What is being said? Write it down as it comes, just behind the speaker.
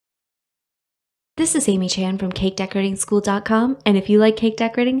This is Amy Chan from CakeDecoratingSchool.com, and if you like cake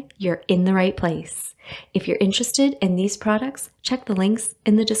decorating, you're in the right place. If you're interested in these products, check the links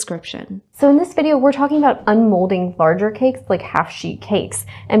in the description. So in this video, we're talking about unmolding larger cakes, like half-sheet cakes.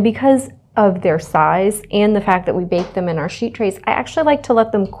 And because of their size and the fact that we bake them in our sheet trays, I actually like to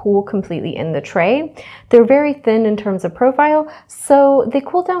let them cool completely in the tray. They're very thin in terms of profile, so they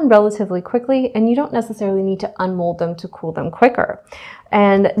cool down relatively quickly, and you don't necessarily need to unmold them to cool them quicker.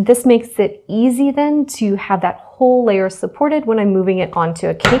 And this makes it easy then to have that whole layer supported when I'm moving it onto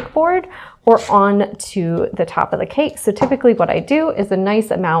a cake board or onto the top of the cake. So typically what I do is a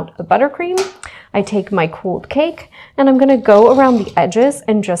nice amount of buttercream. I take my cooled cake and I'm gonna go around the edges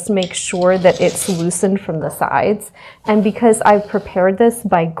and just make sure that it's loosened from the sides. And because I've prepared this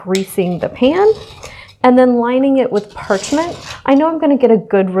by greasing the pan and then lining it with parchment, I know I'm gonna get a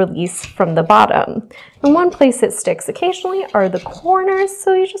good release from the bottom. And one place it sticks occasionally are the corners,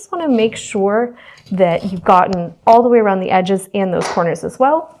 so you just wanna make sure that you've gotten all the way around the edges and those corners as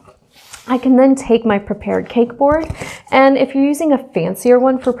well. I can then take my prepared cake board, and if you're using a fancier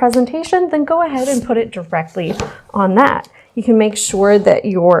one for presentation, then go ahead and put it directly on that. You can make sure that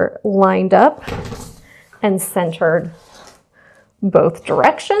you're lined up and centered both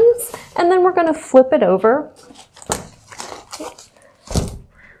directions, and then we're going to flip it over.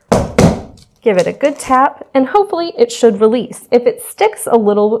 Give it a good tap, and hopefully it should release. If it sticks a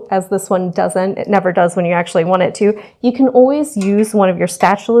little, as this one doesn't, it never does when you actually want it to, you can always use one of your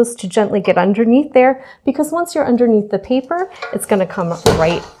spatulas to gently get underneath there, because once you're underneath the paper, it's gonna come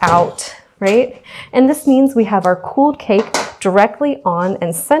right out, right? And this means we have our cooled cake directly on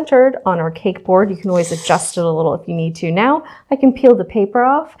and centered on our cake board. You can always adjust it a little if you need to. Now I can peel the paper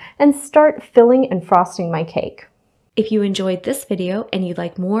off and start filling and frosting my cake. If you enjoyed this video and you'd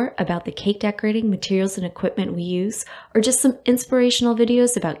like more about the cake decorating materials and equipment we use, or just some inspirational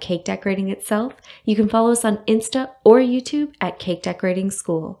videos about cake decorating itself, you can follow us on Insta or YouTube at Cake Decorating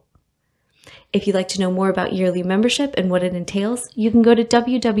School. If you'd like to know more about yearly membership and what it entails, you can go to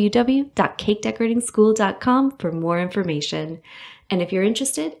www.cakedecoratingschool.com for more information. And if you're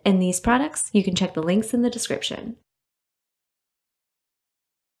interested in these products, you can check the links in the description.